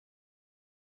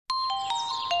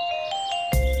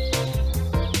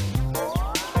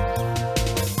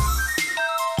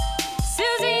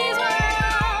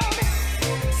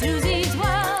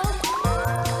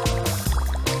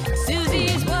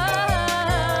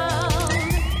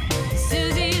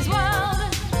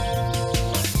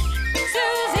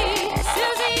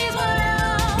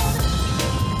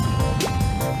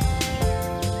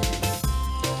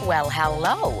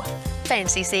hello.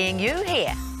 Fancy seeing you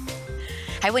here.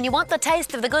 Hey, when you want the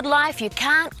taste of the good life, you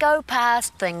can't go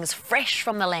past things fresh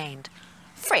from the land.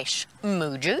 Fresh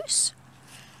moo juice,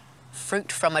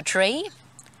 fruit from a tree,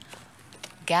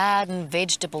 garden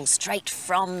vegetables straight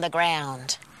from the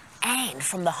ground, and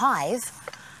from the hive,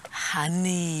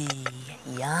 honey.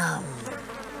 Yum.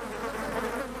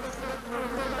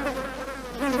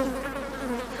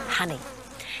 Honey.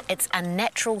 It's a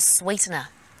natural sweetener.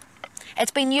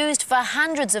 It's been used for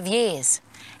hundreds of years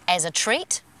as a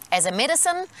treat, as a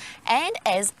medicine, and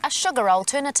as a sugar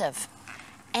alternative.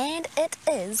 And it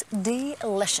is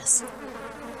delicious.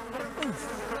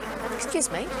 Excuse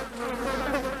me.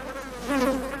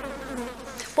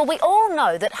 Well, we all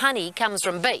know that honey comes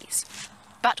from bees.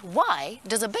 But why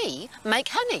does a bee make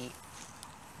honey?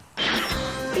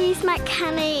 Bees make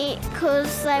honey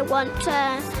because they want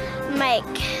to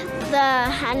make the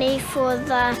honey for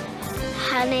the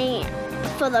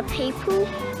people.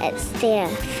 It's their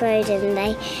food and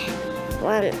they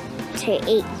want to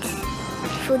eat.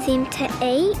 For them to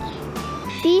eat.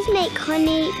 Bees make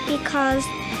honey because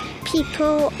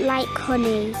people like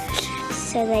honey.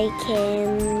 So they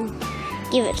can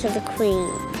give it to the queen.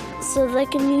 So they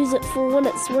can use it for when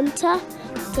it's winter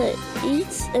to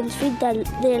eat and feed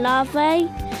their larvae.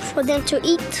 For them to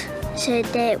eat. So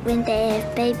that when they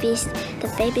have babies,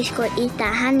 the babies go eat the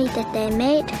honey that they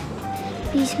made.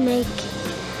 Bees make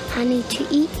honey to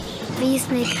eat. Bees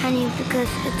make honey because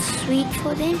it's sweet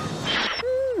for them.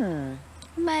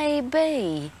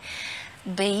 Maybe.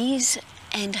 Bees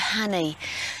and honey.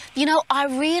 You know, I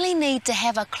really need to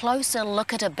have a closer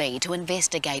look at a bee to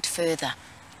investigate further.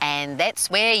 And that's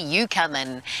where you come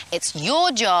in. It's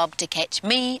your job to catch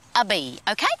me a bee,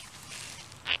 okay?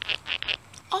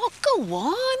 Oh, go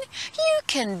on. You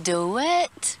can do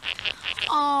it.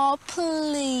 Oh,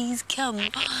 please come.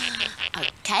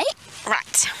 Okay,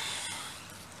 right.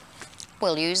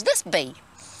 We'll use this bee.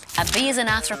 A bee is an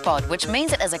arthropod, which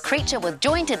means it is a creature with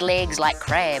jointed legs like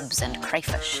crabs and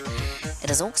crayfish. It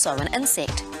is also an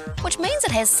insect, which means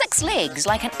it has 6 legs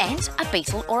like an ant, a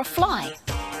beetle or a fly.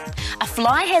 A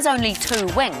fly has only 2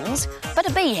 wings, but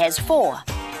a bee has 4.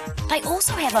 They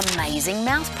also have amazing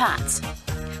mouth parts.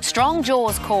 Strong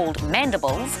jaws called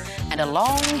mandibles and a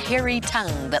long hairy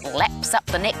tongue that laps up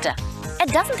the nectar.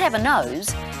 It doesn't have a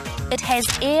nose. It has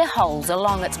air holes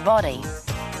along its body.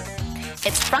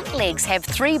 Its front legs have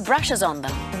 3 brushes on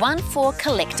them, one for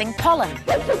collecting pollen.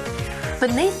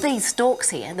 Beneath these stalks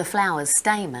here, the flower's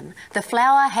stamen, the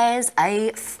flower has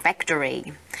a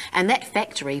factory. And that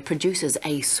factory produces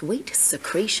a sweet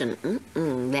secretion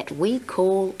that we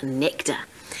call nectar.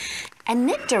 And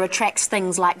nectar attracts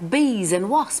things like bees and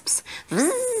wasps.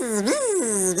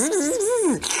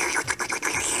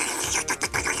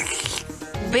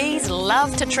 Bees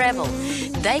love to travel.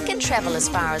 They can travel as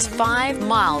far as 5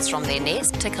 miles from their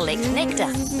nest to collect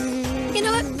nectar. You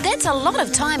know, that's a lot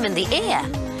of time in the air.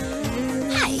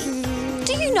 Hey,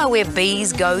 do you know where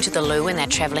bees go to the loo when they're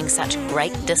travelling such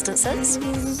great distances?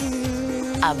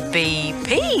 A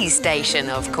BP station,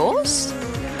 of course.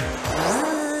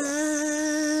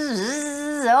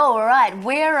 All right,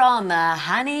 we're on the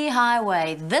honey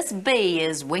highway. This bee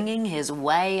is winging his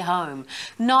way home,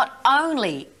 not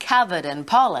only covered in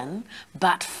pollen,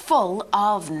 but full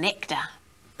of nectar,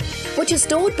 which is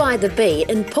stored by the bee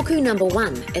in puku number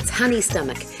 1, its honey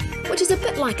stomach, which is a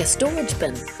bit like a storage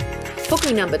bin.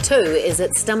 Puku number 2 is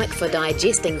its stomach for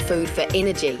digesting food for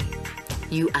energy.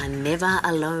 You are never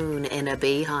alone in a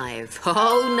beehive.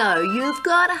 Oh no, you've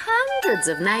got hundreds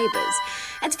of neighbours.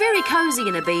 It's very cosy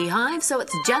in a beehive, so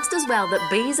it's just as well that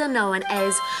bees are known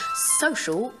as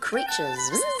social creatures.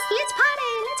 Let's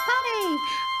party, let's party.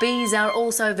 Bees are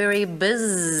also very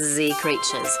busy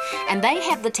creatures, and they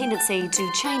have the tendency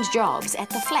to change jobs at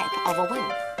the flap of a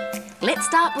wing. Let's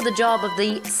start with the job of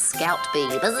the scout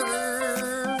bee.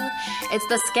 It's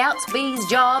the scout bee's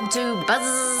job to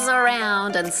buzz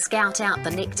around and scout out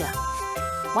the nectar.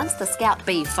 Once the scout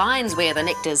bee finds where the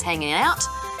nectar's hanging out,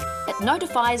 it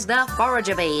notifies the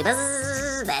forager bee.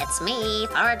 Buzz, that's me,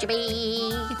 forager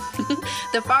bee.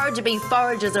 The forager bee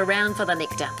forages around for the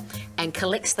nectar and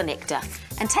collects the nectar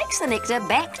and takes the nectar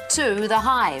back to the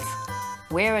hive,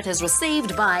 where it is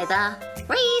received by the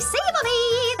receiver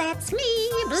bee. That's me.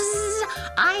 Buzz,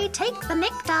 I take the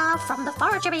nectar from the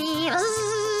forager bee. Buzz.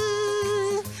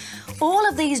 All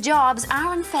of these jobs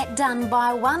are in fact done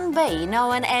by one bee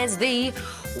known as the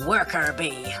worker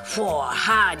bee. 4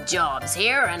 hard jobs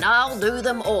here and I'll do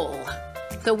them all.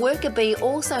 The worker bee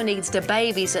also needs to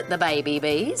babysit the baby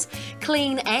bees,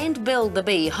 clean and build the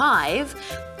bee hive,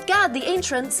 guard the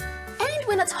entrance and could,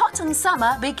 when it's hot in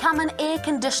summer, become an air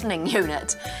conditioning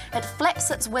unit. It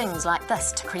flaps its wings like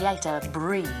this to create a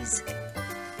breeze.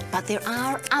 But there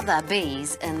are other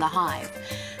bees in the hive.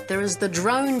 There is the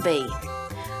drone bee.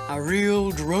 A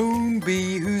real drone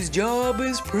bee whose job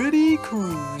is pretty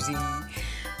cruisy.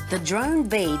 The drone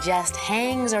bee just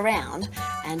hangs around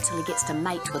until he gets to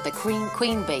mate with the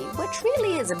queen bee, which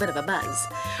really is a bit of a buzz.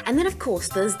 And then, of course,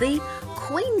 there's the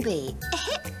queen bee.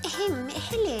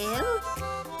 Hello.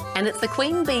 And it's the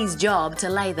queen bee's job to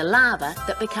lay the larva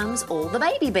that becomes all the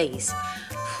baby bees.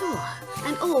 Whew.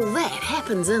 And all that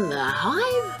happens in the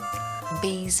hive.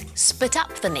 Bees spit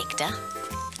up the nectar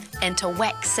into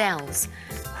wax cells,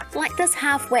 like this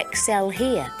half wax cell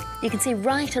here. You can see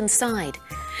right inside.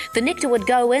 The nectar would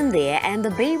go in there and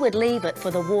the bee would leave it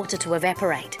for the water to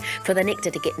evaporate, for the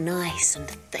nectar to get nice and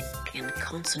thick and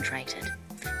concentrated.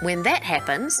 When that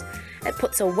happens, it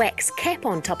puts a wax cap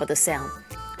on top of the cell.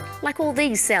 Like all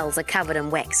these cells are covered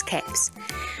in wax caps.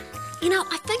 You know,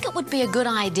 I think it would be a good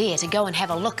idea to go and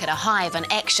have a look at a hive in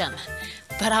action.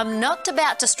 But I'm not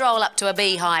about to stroll up to a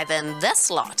beehive in this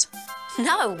lot.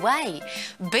 No way.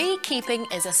 Beekeeping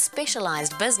is a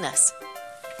specialised business.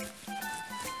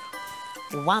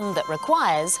 One that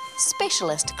requires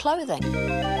specialist clothing.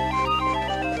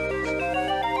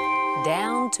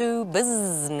 Down to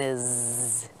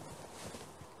business.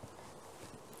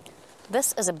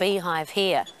 This is a beehive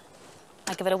here.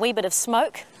 I give it a wee bit of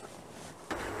smoke,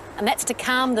 and that's to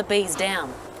calm the bees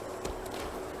down.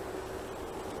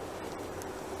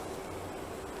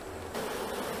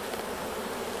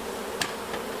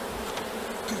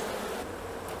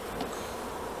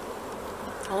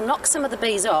 I'll knock some of the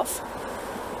bees off.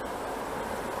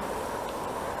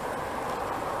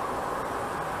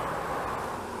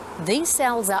 These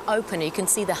cells are open, you can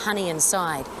see the honey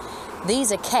inside.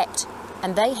 These are capped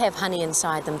and they have honey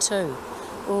inside them too.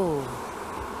 Ooh,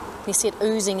 you see it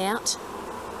oozing out?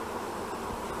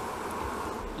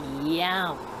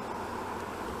 Yum.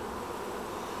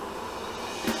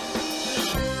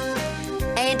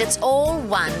 And it's all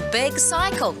one big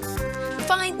cycle.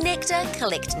 Find nectar,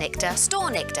 collect nectar, store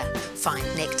nectar. Find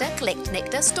nectar, collect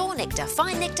nectar, store nectar.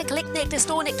 Find nectar, collect nectar,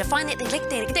 store nectar. Find nectar,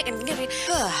 collect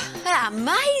nectar.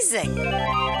 Amazing!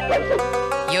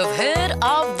 You've heard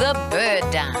of the bird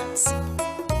dance.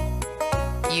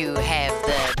 You have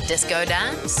the disco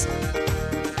dance.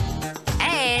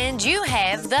 And you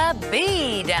have the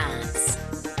bee dance.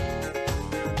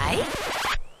 Eh?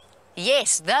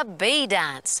 Yes, the bee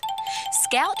dance.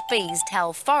 Scout bees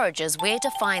tell foragers where to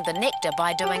find the nectar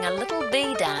by doing a little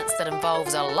bee dance that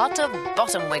involves a lot of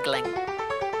bottom wiggling.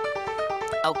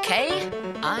 Okay,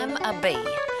 I'm a bee.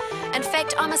 In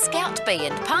fact, I'm a scout bee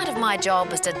and part of my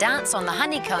job is to dance on the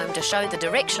honeycomb to show the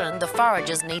direction the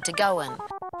foragers need to go in.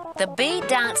 The bee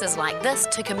dances like this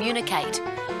to communicate,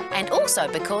 and also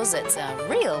because it's a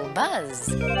real buzz.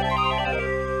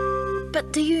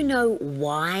 But do you know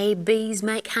why bees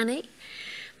make honey?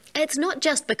 It's not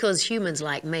just because humans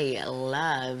like me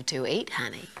love to eat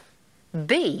honey.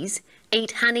 Bees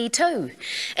eat honey too.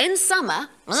 In summer,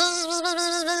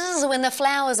 when the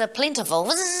flowers are plentiful,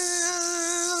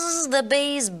 the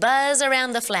bees buzz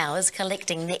around the flowers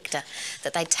collecting nectar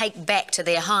that they take back to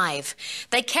their hive.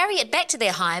 They carry it back to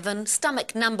their hive in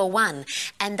stomach number 1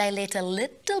 and they let a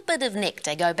little bit of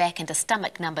nectar go back into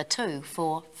stomach number 2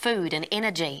 for food and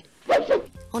energy.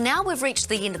 Well, now we've reached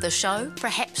the end of the show,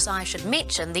 perhaps I should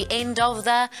mention the end of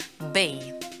the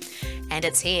bee. And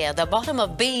it's here, the bottom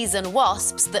of bees and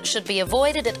wasps that should be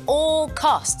avoided at all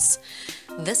costs.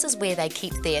 This is where they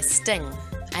keep their sting,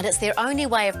 and it's their only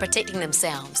way of protecting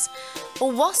themselves.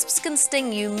 Well, wasps can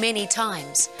sting you many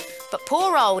times, but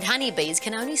poor old honeybees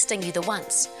can only sting you the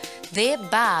once. Their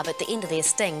barb at the end of their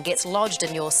sting gets lodged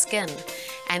in your skin,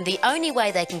 and the only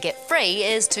way they can get free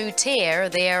is to tear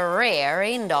their rear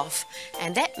end off,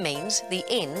 and that means the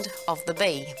end of the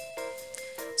bee.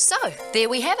 So, there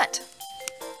we have it.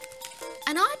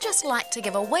 And I'd just like to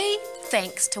give a wee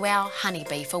thanks to our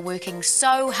honeybee for working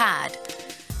so hard.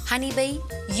 Honeybee,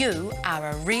 you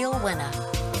are a real winner.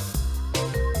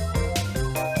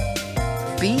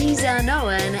 Bees are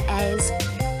known as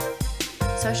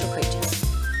social creatures.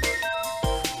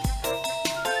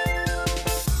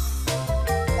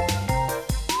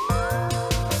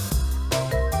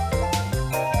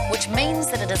 Which means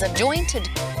that it is a jointed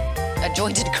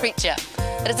creature.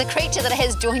 It is a creature that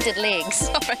has jointed legs.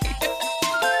 Sorry.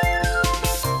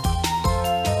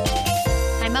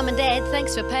 Hey, Mum and Dad,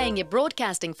 thanks for paying your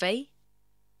broadcasting fee.